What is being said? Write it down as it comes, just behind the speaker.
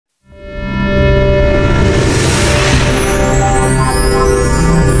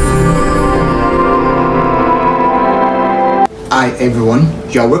everyone,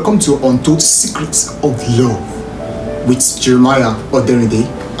 you are welcome to Untold Secrets of Love with Jeremiah Oderide,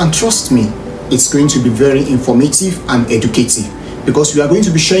 and trust me, it's going to be very informative and educative because we are going to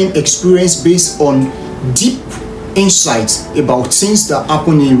be sharing experience based on deep insights about things that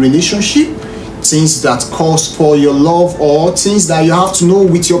happen in relationship, things that cause for your love, or things that you have to know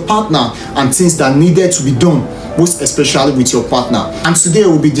with your partner, and things that needed to be done, most especially with your partner. And today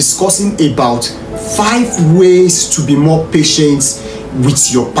we'll be discussing about 5 ways to be more patient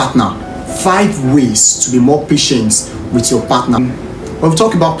with your partner. 5 ways to be more patient with your partner. When we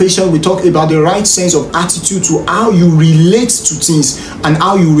talk about patience, we talk about the right sense of attitude to how you relate to things and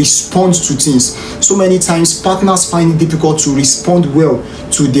how you respond to things. So many times partners find it difficult to respond well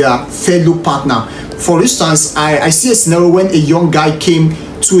to their fellow partner. For instance, I see a scenario when a young guy came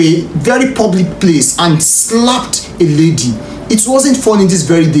to a very public place and slapped a lady. It wasn't fun in this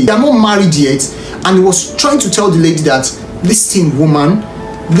very day. They are not married yet, and he was trying to tell the lady that, listen woman,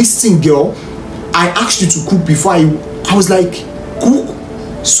 listen girl, I asked you to cook before. I was like, cook?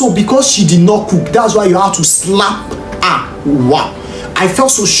 So because she did not cook, that's why you have to slap her? Wow. I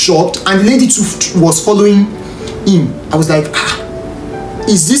felt so shocked, and the lady too was following him. I was like,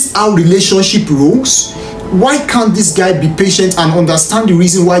 is this how relationship rolls? Why can't this guy be patient and understand the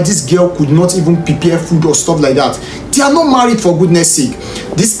reason why this girl could not even prepare food or stuff like that? They are not married, for goodness sake.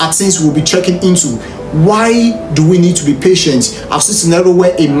 These are things we'll be checking into. Why do we need to be patient? I've seen a scenario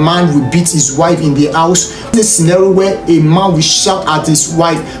where a man will beat his wife in the house. There's a scenario where a man will shout at his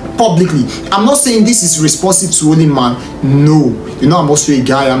wife publicly. I'm not saying this is responsive to only man. No. You know, I'm also a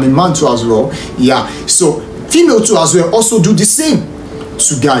guy. I'm a man too as well. Yeah. So female too as well also do the same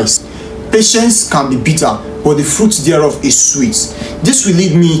to guys. Patience can be bitter, but the fruit thereof is sweet. This will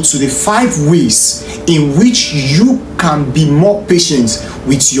lead me to the 5 ways in which you can be more patient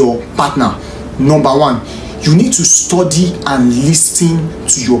with your partner. Number 1, you need to study and listen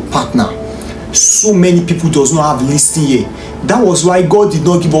to your partner. So many people does not have listening here. That was why God did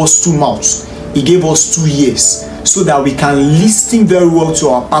not give us 2 mouths. He gave us 2 ears so that we can listen very well to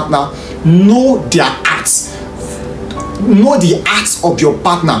our partner, know their acts, know the acts of your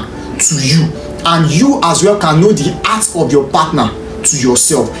partner to you, and you as well can know the acts of your partner to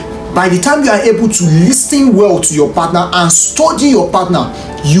yourself. By the time you are able to listen well to your partner and study your partner,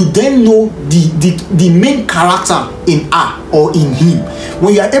 you then know the main character in her or in him.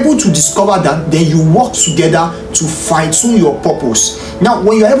 When you are able to discover that, then you work together to fine-tune your purpose. Now,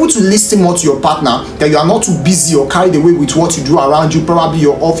 when you are able to listen more to your partner, that you are not too busy or carried away with what you do around you, probably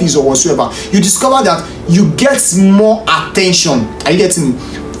your office or whatsoever, you discover that you get more attention. Are you getting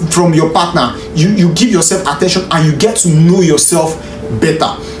me? From your partner, you give yourself attention and you get to know yourself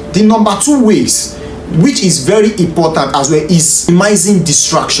better. The number 2 ways, which is very important as well, is minimizing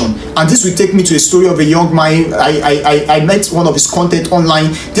distraction. And this will take me to a story of a young man. I met one of his content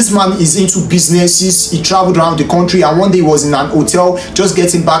online. This man is into businesses. He traveled around the country, and one day he was in an hotel just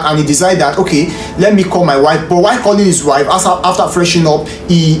getting back, and he decided that, okay, let me call my wife. But while calling his wife, after freshening up,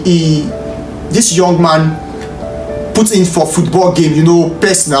 this young man put in for football game. You know,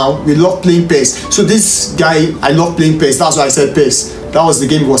 PES now, we love playing PES. So this guy, I love playing PES. That's why I said PES. That was the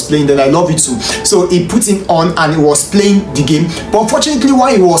game he was playing, then I love it too. So he put him on and he was playing the game. But unfortunately,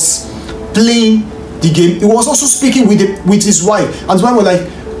 while he was playing the game, he was also speaking with his wife. And his wife was like,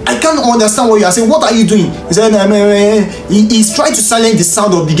 I can't understand what you are saying. What are you doing? He said, he's trying to silence the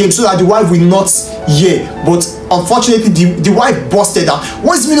sound of the game so that the wife will not hear. But unfortunately, the wife busted out.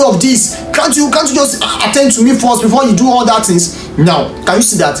 What's the meaning of this? Can't you just attend to me first before you do all that things? Now, can you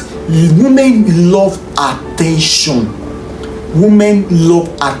see that women love attention? Women love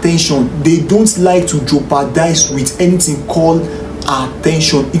attention. They don't like to jeopardize with anything called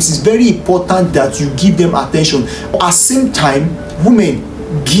attention. It is very important that you give them attention. At the same time, women,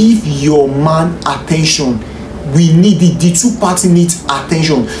 give your man attention. We need it. The 2 parties need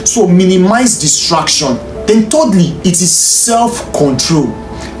attention. So minimize distraction. Then thirdly, it is self-control.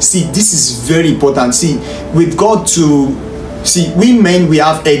 See, this is very important. See, we've got to see, we men, we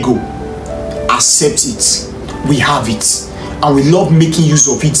have ego. Accept it. We have it. And we love making use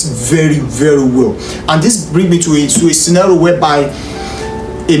of it very, very well. And this brings me to a scenario whereby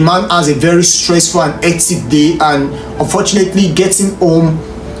a man has a very stressful and hectic day, and unfortunately getting home,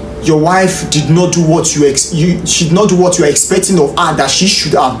 your wife did not do what you are expecting of her that she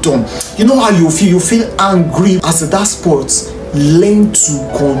should have done. You know how you feel angry. As at that spot, learn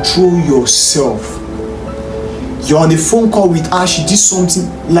to control yourself. You're on a phone call with her, she did something,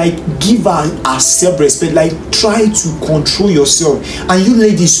 like give her self-respect, like try to control yourself. And you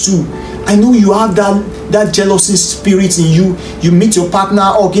ladies too, I know you have that jealousy spirit in you. You meet your partner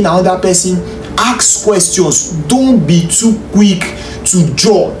hugging another person Ask questions. Don't be too quick to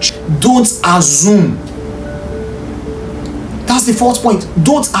judge. Don't assume. That's the fourth point.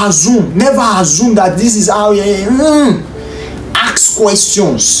 Don't assume. Never assume that this is how you ask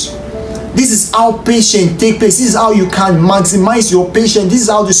questions. This is how patience take place. This is how you can maximize your patience. This is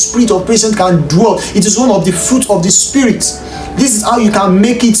how the spirit of patience can dwell. It is one of the fruit of the spirit. This is how you can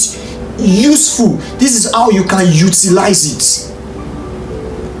make it useful. This is how you can utilize it.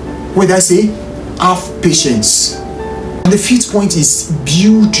 What did I say? Have patience. And the fifth point is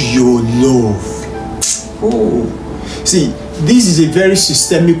build your love. See, this is a very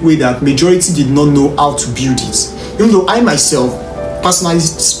systemic way that majority did not know how to build it. Even though I myself, personally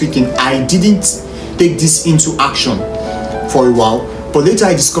speaking, I didn't take this into action for a while, but later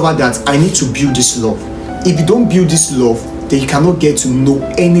I discovered that I need to build this love. If you don't build this love, then you cannot get to know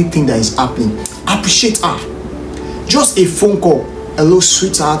anything that is happening. Appreciate her. Just a phone call. Hello,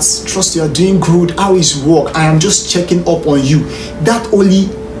 sweetheart. Trust you are doing good. How is work? I am just checking up on you. That only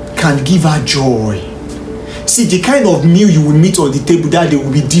can give her joy. See, the kind of meal you will meet on the table that day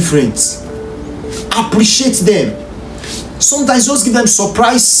will be different. Appreciate them. Sometimes just give them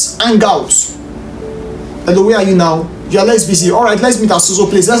surprise hangouts. Hello, where are you now? You are less busy. All right, let's meet at so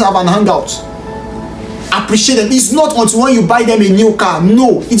place. Let's have an hangout. Appreciate them. It's not until when you buy them a new car.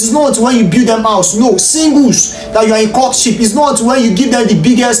 No. It is not until when you build them house. No. Singles that you are in courtship. It's not until when you give them the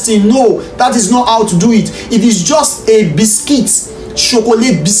biggest thing. No. That is not how to do it. It is just a biscuit,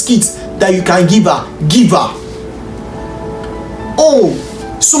 chocolate biscuit that you can give her. Give her. Oh,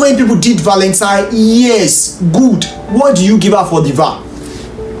 so many people did Valentine. Yes, good. What do you give her for the VA?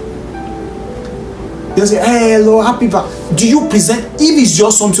 They say, hey, hello, happy VA. Do you present? If it's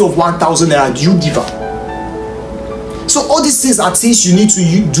just something of 1,000 naira, do you give her? So all these things are things you need to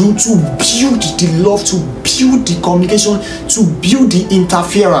do to build the love, to build the communication, to build the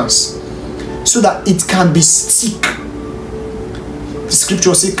interference, so that it can be stick. The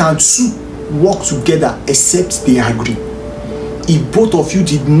scripture says, can two work together except they agree? If both of you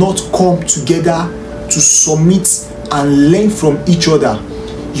did not come together to submit and learn from each other,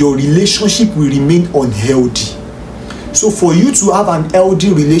 your relationship will remain unhealthy. So for you to have an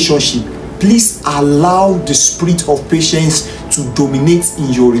healthy relationship, please allow the spirit of patience to dominate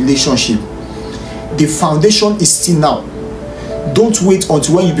in your relationship. The foundation is still now. Don't wait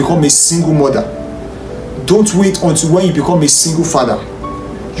until when you become a single mother. Don't wait until when you become a single father.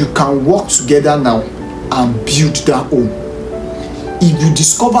 You can work together now and build that home. If you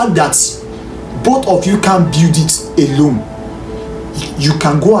discover that both of you can't build it alone, you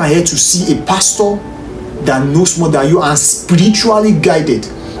can go ahead to see a pastor that knows more than you and spiritually guided,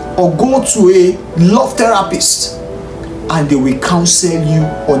 or go to a love therapist and they will counsel you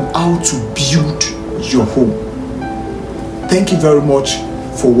on how to build your home. Thank you very much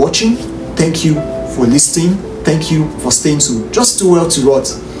for watching. Thank you for listening. Thank you for staying tuned. Just do well to what?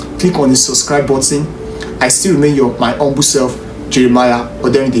 Click on the subscribe button. I still remain my humble self, Jeremiah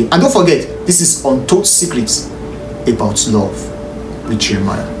Oderinde. And don't forget, this is Untold Secrets about Love with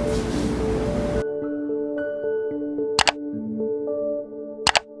Jeremiah.